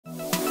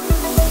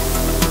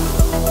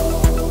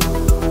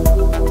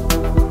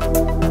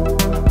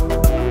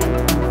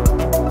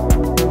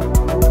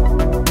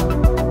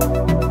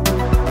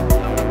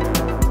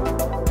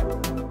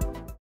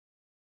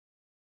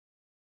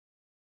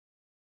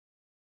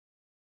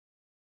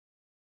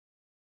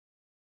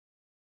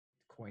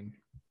Bitcoin?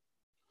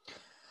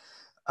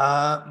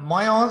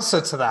 My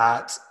answer to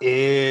that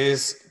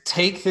is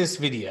take this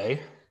video,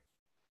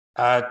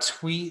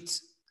 tweet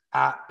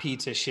at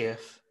Peter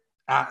Schiff,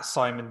 at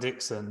Simon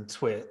Dixon,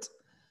 twit,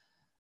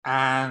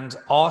 and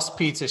ask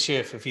Peter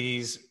Schiff if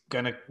he's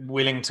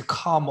willing to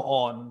come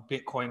on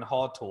Bitcoin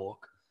Hard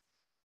Talk,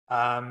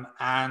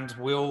 and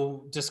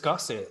we'll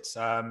discuss it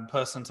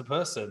person to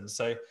person.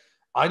 So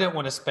I don't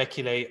want to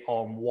speculate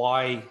on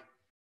why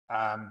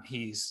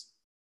he's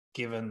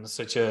given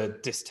such a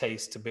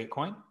distaste to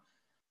Bitcoin.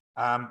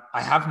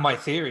 I have my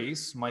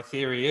theories. My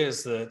theory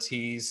is that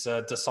he's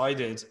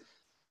decided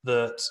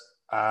that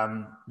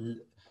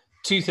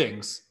two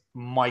things.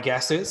 My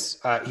guess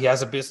is he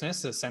has a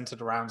business that's centered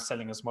around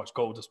selling as much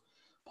gold as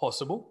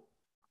possible.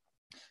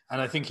 And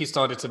I think he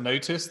started to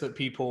notice that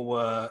people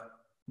were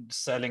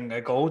selling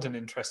their gold and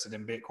interested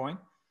in Bitcoin.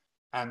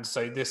 And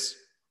so this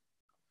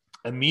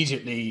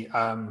immediately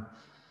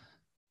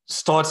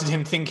started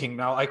him thinking.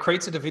 Now, I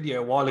created a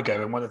video a while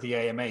ago in one of the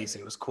AMAs.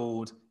 It was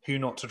called Who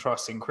Not to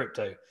Trust in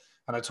Crypto.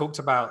 And I talked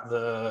about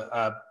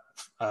the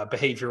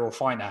behavioral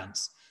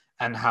finance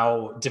and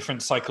how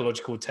different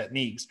psychological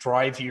techniques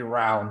drive you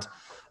around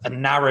a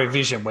narrow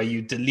vision where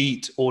you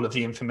delete all of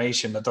the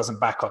information that doesn't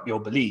back up your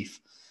belief.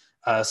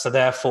 So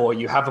therefore,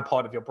 you have a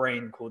part of your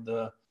brain called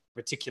the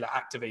reticular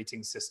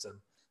activating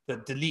system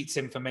that deletes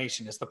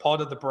information. It's the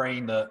part of the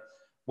brain that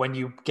when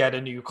you get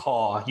a new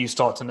car, you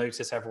start to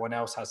notice everyone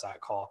else has that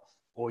car.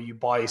 Or you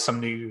buy some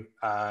new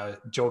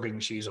jogging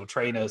shoes or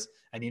trainers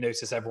and you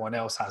notice everyone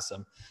else has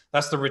them.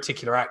 That's the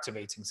reticular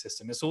activating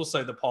system. It's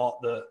also the part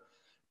that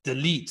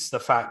deletes the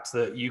fact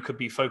that you could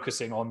be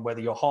focusing on whether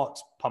your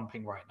heart's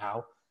pumping right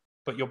now,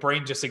 but your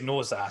brain just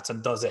ignores that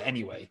and does it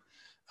anyway.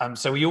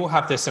 So we all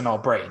have this in our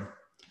brain.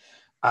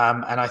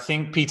 And I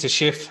think Peter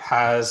Schiff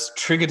has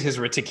triggered his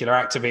reticular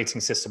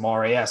activating system,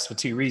 RAS, for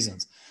two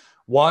reasons.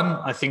 One,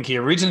 I think he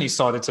originally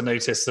started to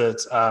notice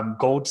that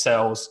gold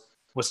sales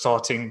were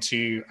starting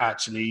to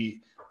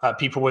actually,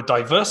 people were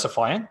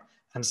diversifying.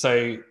 And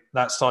so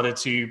that started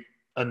to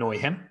annoy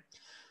him.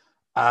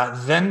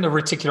 Then the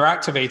reticular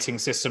activating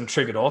system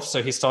triggered off.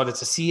 So he started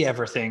to see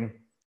everything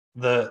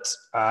that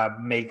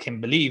make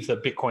him believe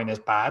that Bitcoin is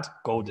bad,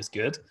 gold is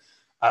good,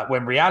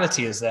 when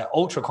reality is they're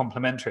ultra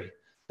complementary.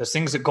 There's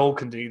things that gold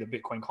can do that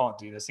Bitcoin can't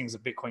do. There's things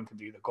that Bitcoin can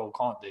do that gold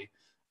can't do.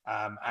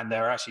 And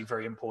they're actually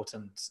very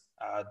important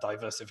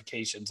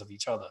diversifications of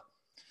each other.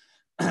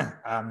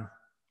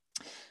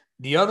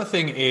 The other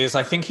thing is,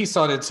 I think he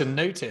started to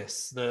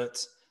notice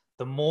that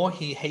the more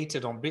he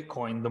hated on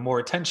Bitcoin, the more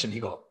attention he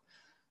got.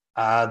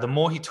 The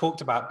more he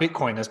talked about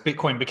Bitcoin, as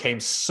Bitcoin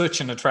became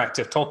such an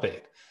attractive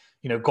topic.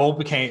 You know, gold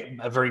became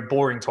a very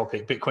boring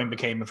topic. Bitcoin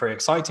became a very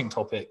exciting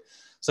topic.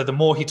 So the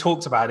more he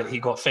talked about it, he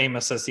got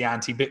famous as the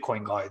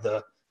anti-Bitcoin guy,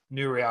 the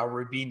Nouriel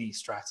Roubini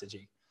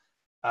strategy,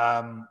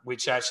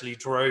 which actually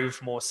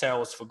drove more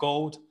sales for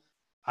gold.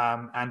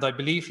 And I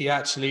believe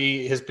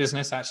his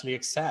business actually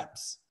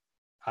accepts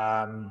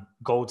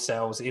gold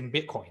sales in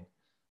Bitcoin.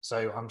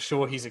 So I'm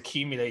sure he's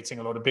accumulating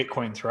a lot of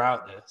Bitcoin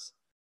throughout this,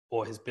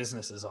 or his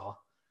businesses are.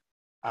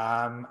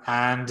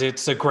 And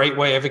it's a great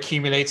way of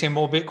accumulating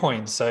more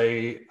Bitcoin.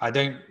 So I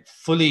don't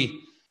fully,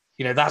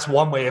 that's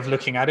one way of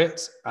looking at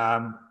it.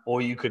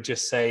 Or you could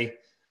just say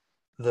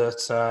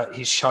that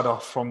he's shut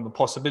off from the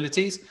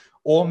possibilities,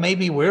 or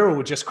maybe we're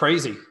all just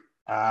crazy.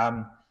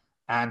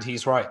 And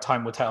he's right,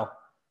 time will tell.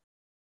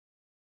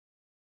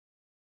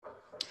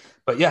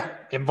 But yeah,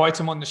 invite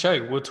him on the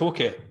show. We'll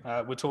talk it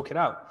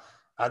out.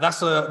 That's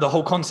the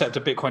whole concept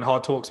of Bitcoin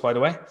Hard Talks, by the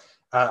way.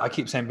 I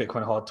keep saying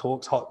Bitcoin Hard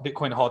Talks,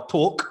 Bitcoin Hard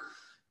Talk.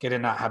 Get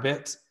in that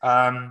habit.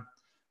 The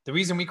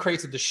reason we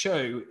created the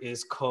show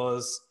is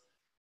because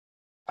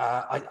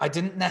I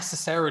didn't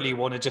necessarily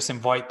want to just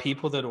invite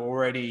people that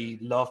already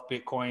love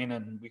Bitcoin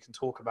and we can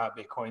talk about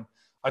Bitcoin.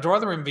 I'd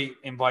rather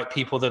invite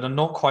people that are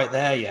not quite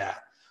there yet,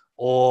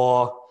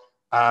 or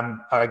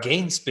are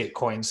against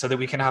Bitcoin, so that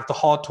we can have the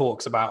hard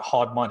talks about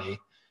hard money.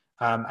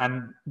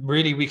 And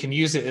really, we can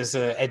use it as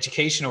an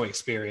educational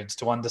experience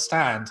to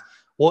understand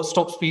what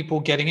stops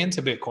people getting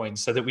into Bitcoin,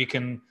 so that we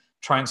can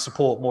try and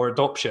support more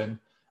adoption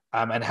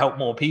and help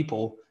more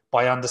people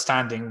by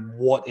understanding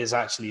what is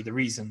actually the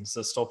reasons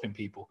that's stopping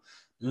people.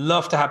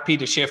 Love to have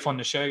Peter Schiff on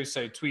the show,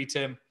 so tweet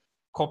him,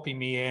 copy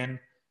me in.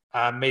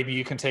 Maybe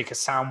you can take a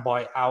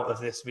soundbite out of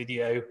this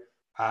video,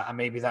 and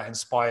maybe that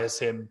inspires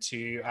him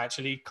to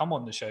actually come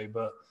on the show.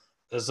 But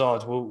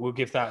Azad, we'll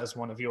give that as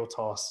one of your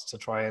tasks to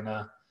try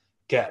and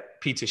get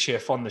Peter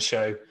Schiff on the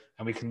show,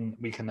 and we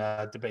can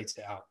debate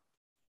it out.